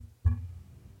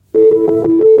Hey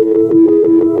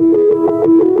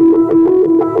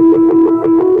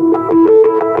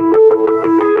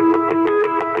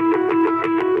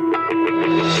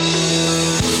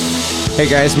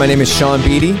guys, my name is Sean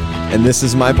Beatty, and this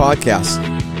is my podcast.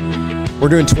 We're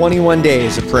doing 21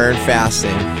 days of prayer and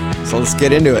fasting, so let's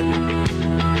get into it.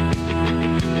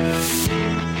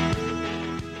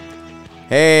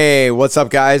 Hey, what's up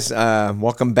guys?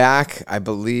 Welcome back. I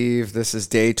believe this is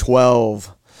day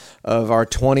 12 of our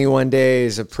 21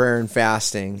 days of prayer and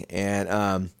fasting, and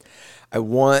I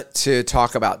want to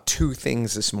talk about two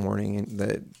things this morning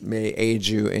that may aid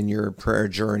you in your prayer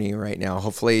journey right now.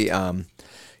 Hopefully,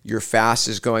 your fast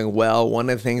is going well. One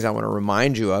of the things I want to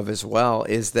remind you of as well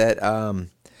is that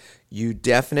you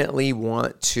definitely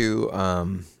want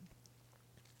to,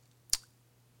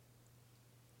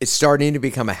 it's starting to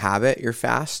become a habit, your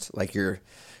fast. Like you're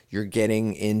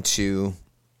getting into,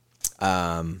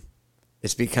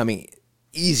 it's becoming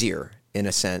easier in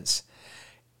a sense.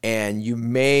 And you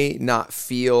may not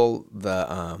feel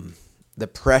the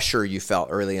pressure you felt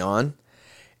early on.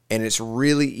 And it's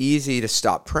really easy to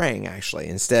stop praying, actually.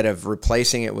 Instead of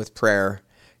replacing it with prayer,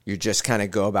 you just kind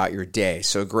of go about your day.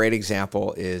 So a great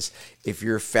example is if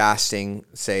you're fasting,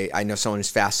 say, I know someone who's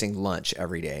fasting lunch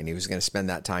every day, and he was going to spend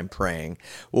that time praying.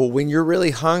 Well, when you're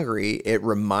really hungry, it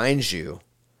reminds you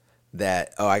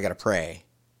that, oh, I got to pray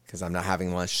because I'm not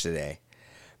having lunch today.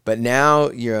 But now,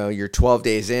 you're 12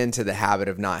 days into the habit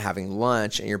of not having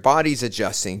lunch, and your body's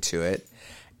adjusting to it.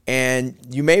 And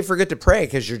you may forget to pray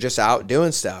because you're just out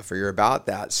doing stuff or you're about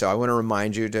that. So I want to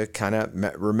remind you to kind of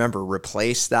remember,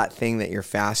 replace that thing that you're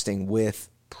fasting with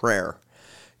prayer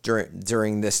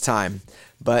during this time.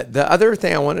 But the other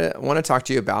thing I want to talk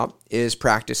to you about is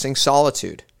practicing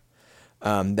solitude.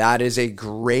 That is a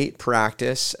great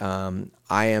practice.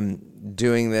 I am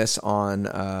doing this on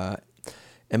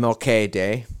MLK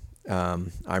Day.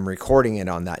 I'm recording it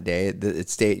on that day.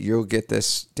 You'll get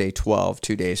this day 12,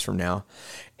 2 days from now.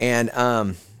 And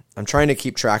I'm trying to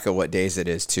keep track of what days it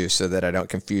is too, so that I don't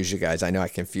confuse you guys. I know I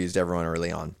confused everyone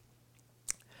early on.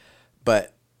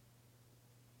 But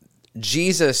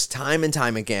Jesus, time and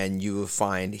time again, you will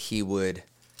find he would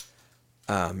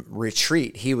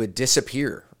retreat. He would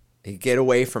disappear. He'd get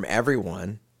away from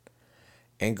everyone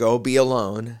and go be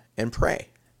alone and pray.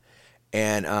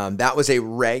 And that was a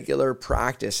regular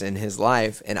practice in his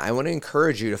life. And I want to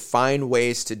encourage you to find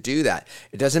ways to do that.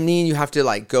 It doesn't mean you have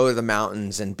to go to the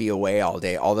mountains and be away all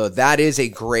day, although that is a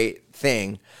great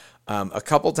thing. A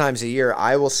couple times a year,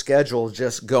 I will schedule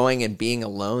just going and being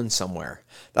alone somewhere.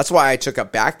 That's why I took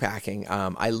up backpacking.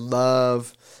 I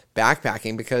love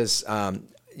backpacking because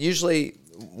usually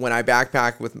when I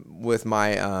backpack with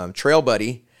my trail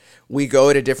buddy, we go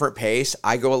at a different pace.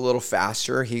 I go a little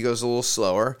faster. He goes a little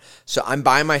slower. So I'm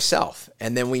by myself.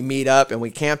 And then we meet up and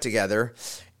we camp together.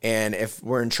 And if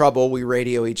we're in trouble, we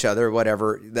radio each other,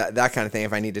 whatever, that kind of thing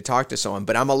if I need to talk to someone.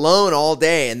 But I'm alone all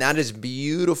day, and that is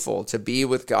beautiful to be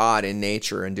with God in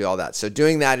nature and do all that. So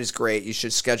doing that is great. You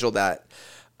should schedule that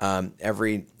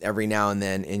every now and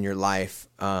then in your life.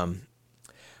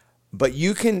 But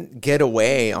you can get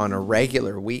away on a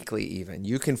regular, weekly even.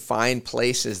 You can find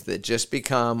places that just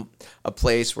become a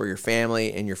place where your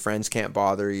family and your friends can't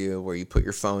bother you, where you put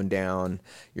your phone down.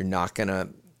 You're not going to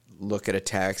look at a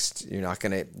text. You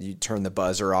turn the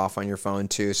buzzer off on your phone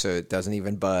too, so it doesn't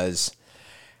even buzz.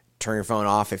 Turn your phone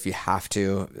off if you have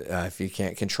to, if you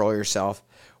can't control yourself,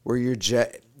 where you're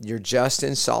just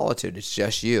in solitude. It's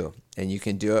just you, and you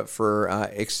can do it for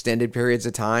extended periods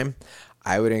of time.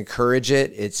 I would encourage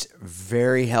it. It's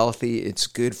very healthy. It's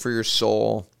good for your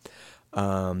soul.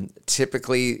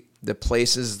 Typically, the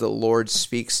places the Lord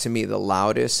speaks to me the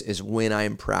loudest is when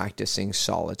I'm practicing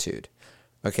solitude.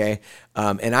 Okay?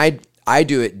 And I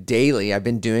do it daily. I've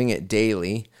been doing it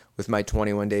daily with my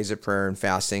 21 days of prayer and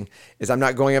fasting, is I'm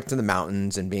not going up to the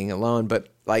mountains and being alone, but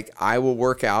I will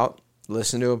work out,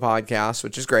 listen to a podcast,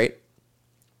 which is great.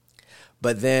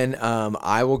 But then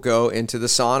I will go into the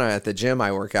sauna at the gym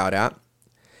I work out at.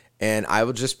 And I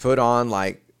will just put on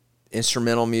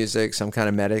instrumental music, some kind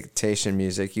of meditation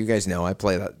music. You guys know I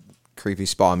play that creepy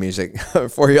spa music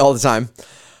for you all the time.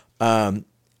 And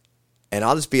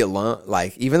I'll just be alone.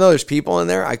 Even though there's people in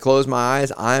there, I close my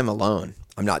eyes. I'm alone.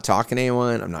 I'm not talking to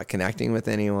anyone. I'm not connecting with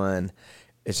anyone.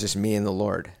 It's just me and the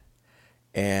Lord.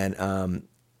 And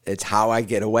it's how I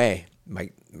get away.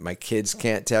 My kids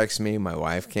can't text me. My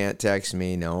wife can't text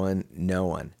me. No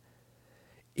one.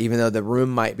 Even though the room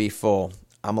might be full,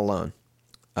 I'm alone.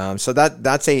 So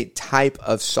that's a type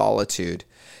of solitude.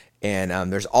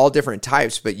 And there's all different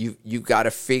types, but you've got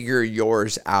to figure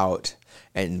yours out.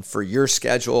 And for your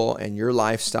schedule and your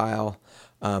lifestyle,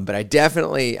 But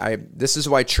this is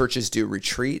why churches do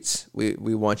retreats. We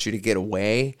want you to get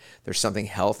away. There's something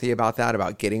healthy about that,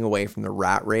 about getting away from the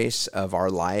rat race of our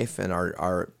life and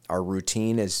our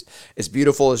routine. As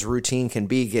beautiful as routine can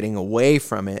be, getting away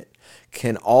from it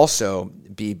can also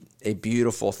be a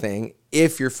beautiful thing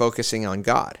if you're focusing on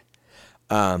God.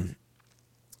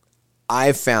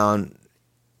 I've found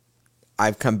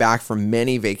I've come back from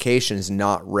many vacations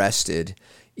not rested,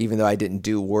 even though I didn't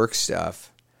do work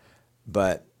stuff.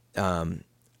 But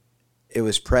it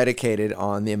was predicated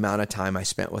on the amount of time I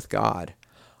spent with God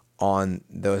on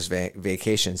those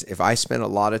vacations. If I spent a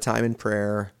lot of time in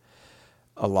prayer,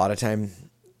 a lot of time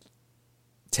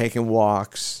taking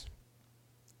walks,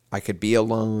 I could be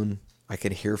alone, I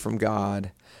could hear from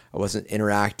God, I wasn't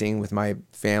interacting with my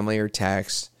family or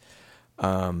text.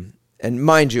 And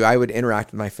mind you, I would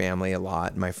interact with my family a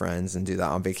lot, my friends, and do that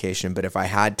on vacation. But if I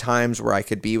had times where I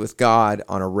could be with God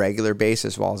on a regular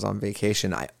basis while I was on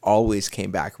vacation, I always came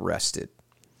back rested.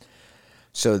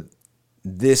 So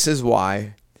this is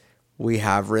why we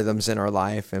have rhythms in our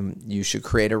life, and you should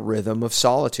create a rhythm of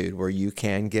solitude where you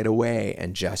can get away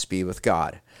and just be with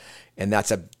God. And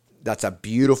that's a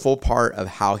beautiful part of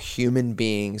how human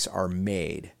beings are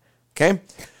made. Okay?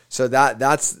 So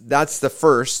that's the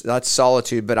first, that's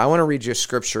solitude. But I want to read you a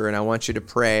scripture, and I want you to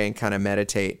pray and kind of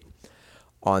meditate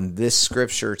on this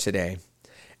scripture today.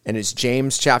 And it's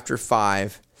James chapter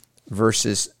 5,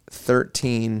 verses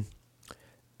 13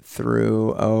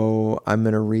 through, I'm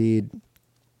going to read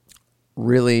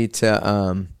really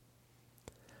to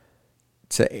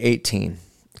 18,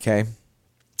 okay?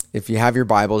 If you have your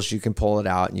Bibles, you can pull it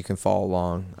out and you can follow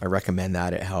along. I recommend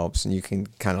that. It helps. And you can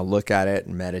kind of look at it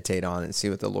and meditate on it and see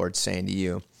what the Lord's saying to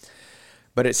you.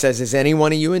 But it says, is any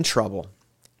one of you in trouble?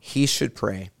 He should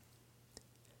pray.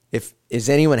 Is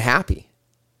anyone happy?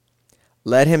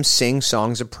 Let him sing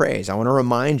songs of praise. I want to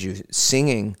remind you,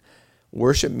 singing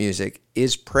worship music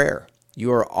is prayer.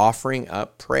 You are offering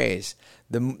up praise.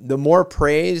 The more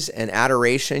praise and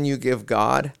adoration you give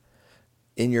God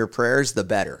in your prayers, the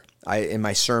better. In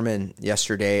my sermon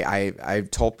yesterday, I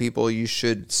told people you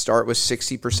should start with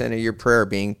 60% of your prayer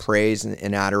being praise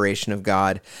and adoration of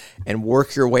God, and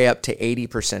work your way up to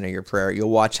 80% of your prayer. You'll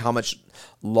watch how much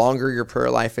longer your prayer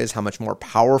life is, how much more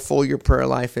powerful your prayer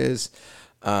life is.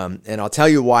 And I'll tell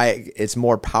you why it's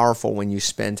more powerful when you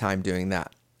spend time doing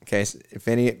that. Okay, so if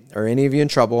any of you in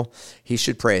trouble, he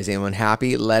should pray. Is anyone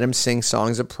happy? Let him sing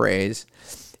songs of praise.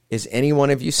 Is any one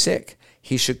of you sick?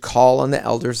 He should call on the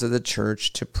elders of the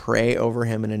church to pray over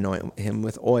him and anoint him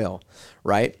with oil,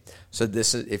 right? So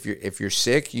this is if you're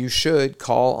sick, you should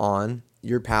call on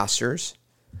your pastors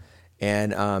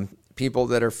and people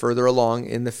that are further along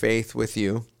in the faith with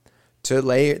you to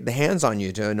lay the hands on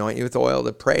you, to anoint you with oil,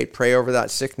 to pray over that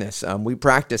sickness. We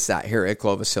practice that here at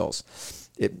Clovis Hills,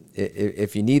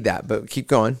 if you need that. But keep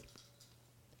going.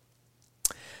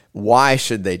 Why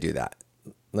should they do that?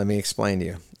 Let me explain to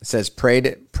you. It says,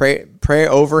 pray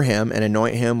over him and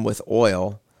anoint him with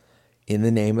oil in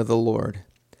the name of the Lord.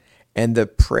 And the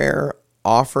prayer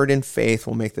offered in faith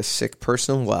will make the sick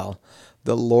person well.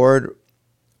 The Lord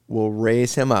will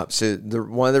raise him up. So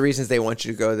one of the reasons they want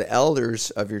you to go to the elders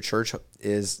of your church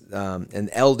is, an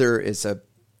elder is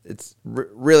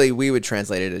really, we would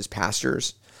translate it as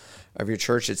pastors of your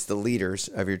church. It's the leaders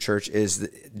of your church.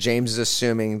 James is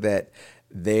assuming that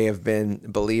they have been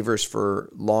believers for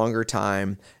longer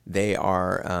time. They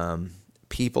are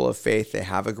people of faith. They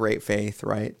have a great faith,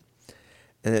 right?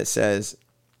 And it says,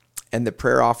 and the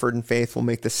prayer offered in faith will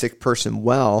make the sick person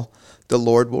well. The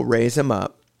Lord will raise him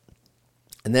up.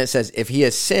 And then it says, if he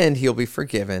has sinned, he'll be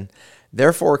forgiven.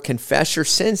 Therefore, confess your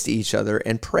sins to each other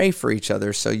and pray for each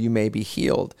other so you may be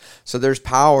healed. So there's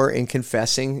power in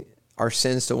confessing our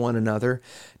sins to one another.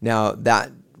 Now,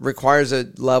 that requires a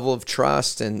level of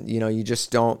trust, and you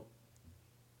just don't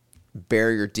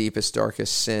bare your deepest,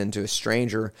 darkest sin to a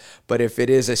stranger. But if it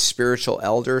is a spiritual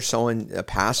elder, a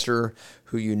pastor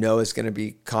who is going to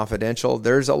be confidential,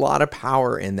 there's a lot of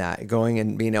power in that, going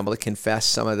and being able to confess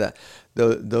some of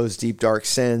those deep, dark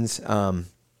sins.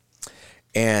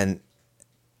 And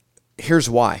here's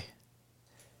why.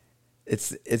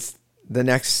 It's the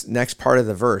next part of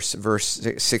the verse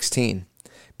 16,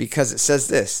 because it says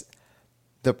this: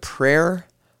 the prayer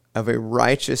of a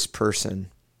righteous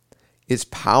person is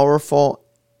powerful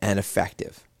and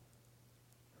effective.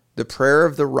 The prayer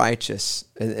of the righteous,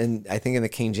 and I think in the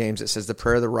King James it says, the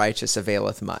prayer of the righteous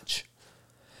availeth much.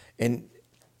 And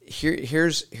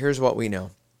here's what we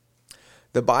know.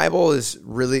 The Bible is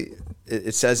really,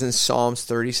 it says in Psalms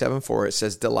 37:4, it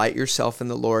says, delight yourself in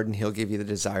the Lord and he'll give you the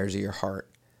desires of your heart.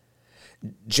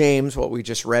 James, what we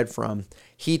just read from,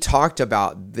 he talked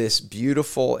about this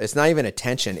beautiful, it's not even a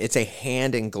tension, it's a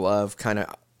hand in glove kind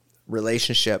of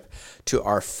relationship to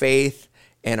our faith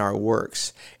and our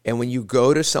works. And when you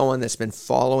go to someone that's been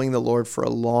following the Lord for a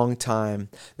long time,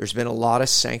 there's been a lot of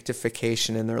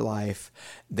sanctification in their life.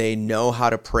 They know how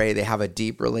to pray. They have a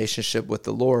deep relationship with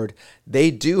the Lord.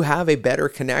 They do have a better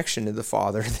connection to the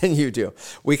Father than you do.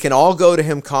 We can all go to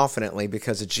him confidently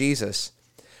because of Jesus,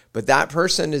 but that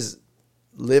person is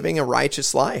living a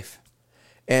righteous life.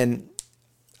 And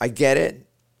I get it.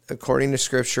 According to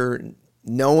Scripture,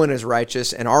 no one is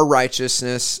righteous, and our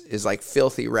righteousness is like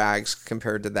filthy rags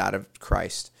compared to that of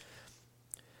Christ.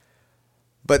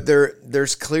 But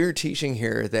there's clear teaching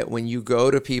here that when you go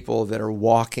to people that are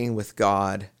walking with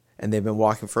God, and they've been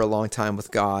walking for a long time with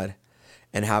God,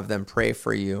 and have them pray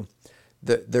for you,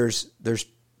 there's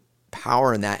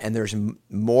power in that, and there's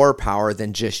more power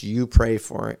than just you praying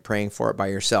for it by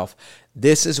yourself.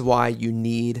 This is why you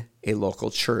need a local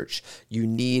church. You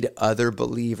need other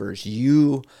believers.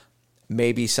 You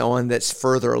may be someone that's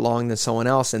further along than someone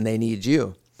else, and they need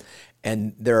you.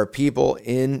 And there are people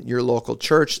in your local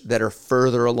church that are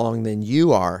further along than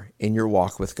you are in your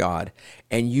walk with God,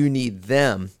 and you need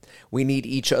them. We need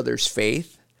each other's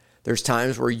faith. There's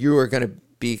times where you are going to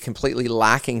be completely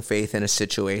lacking faith in a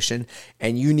situation,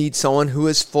 and you need someone who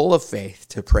is full of faith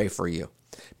to pray for you,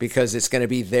 because it's going to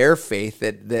be their faith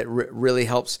that really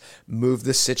helps move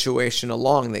the situation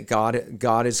along, that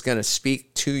God is going to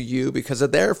speak to you because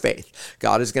of their faith.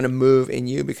 God is going to move in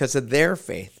you because of their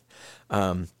faith.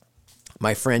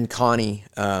 My friend Connie,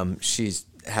 she's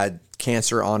had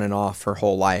cancer on and off her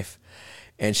whole life.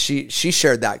 And she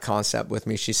shared that concept with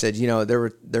me. She said,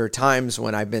 there are times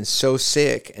when I've been so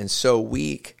sick and so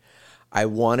weak, I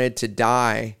wanted to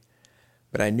die,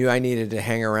 but I knew I needed to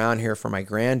hang around here for my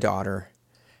granddaughter.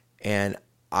 And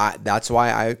that's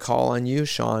why I call on you,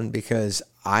 Sean, because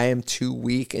I am too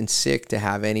weak and sick to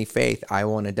have any faith. I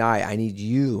want to die. I need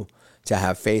you to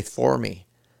have faith for me.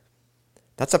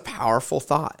 That's a powerful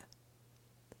thought.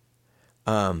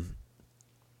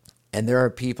 And there are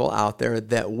people out there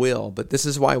that will, but this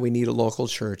is why we need a local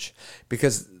church,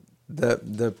 because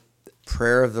the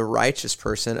prayer of the righteous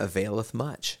person availeth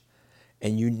much.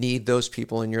 And you need those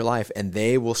people in your life, and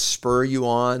they will spur you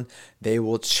on. They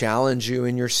will challenge you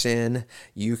in your sin.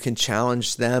 You can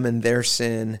challenge them in their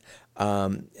sin.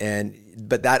 But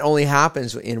that only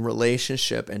happens in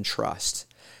relationship and trust.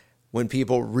 When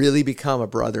people really become a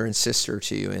brother and sister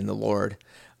to you in the Lord,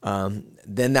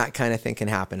 then that kind of thing can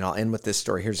happen. I'll end with this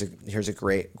story. Here's a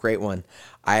great one.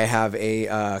 I have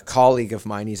a colleague of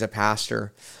mine. He's a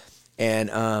pastor,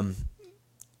 and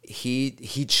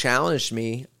he challenged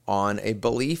me on a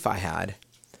belief I had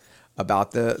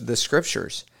about the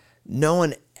scriptures. No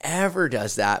one ever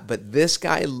does that, but this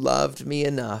guy loved me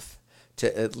enough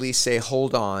to at least say,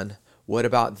 hold on, what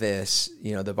about this?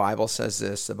 The Bible says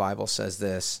this, the Bible says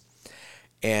this.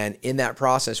 And in that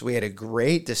process, we had a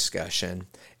great discussion,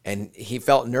 and he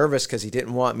felt nervous because he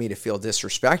didn't want me to feel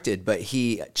disrespected, but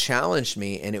he challenged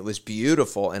me, and it was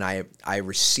beautiful, and I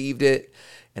received it,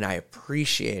 and I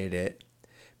appreciated it,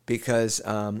 because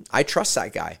I trust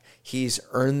that guy. He's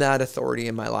earned that authority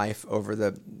in my life over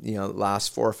the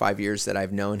last 4 or 5 years that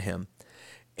I've known him.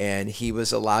 And he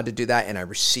was allowed to do that, and I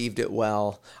received it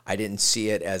well. I didn't see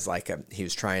it as he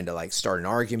was trying to start an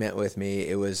argument with me.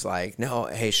 It was like, no,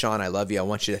 hey, Sean, I love you. I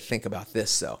want you to think about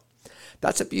this, though.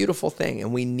 That's a beautiful thing,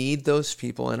 and we need those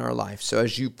people in our life. So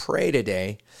as you pray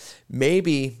today,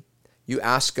 maybe you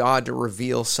ask God to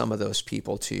reveal some of those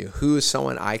people to you. Who is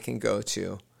someone I can go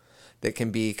to that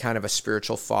can be kind of a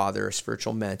spiritual father, a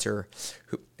spiritual mentor,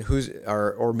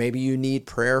 or maybe you need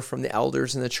prayer from the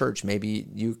elders in the church. Maybe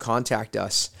you contact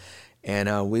us,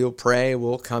 and we'll pray.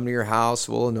 We'll come to your house.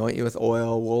 We'll anoint you with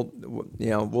oil.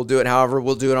 We'll do it however.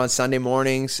 We'll do it on Sunday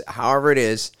mornings, however it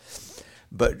is.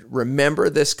 But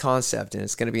remember this concept, and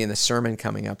it's going to be in the sermon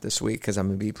coming up this week, because I'm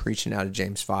going to be preaching out of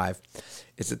James 5,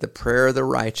 is that the prayer of the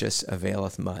righteous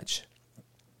availeth much.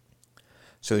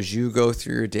 So as you go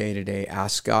through your day today,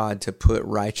 ask God to put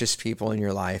righteous people in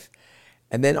your life,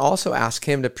 and then also ask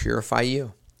him to purify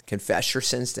you. Confess your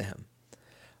sins to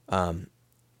him.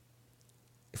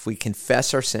 If we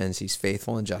confess our sins, he's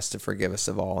faithful and just to forgive us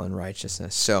of all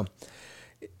unrighteousness. So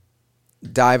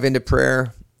dive into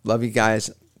prayer. Love you guys.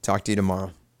 Talk to you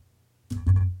tomorrow.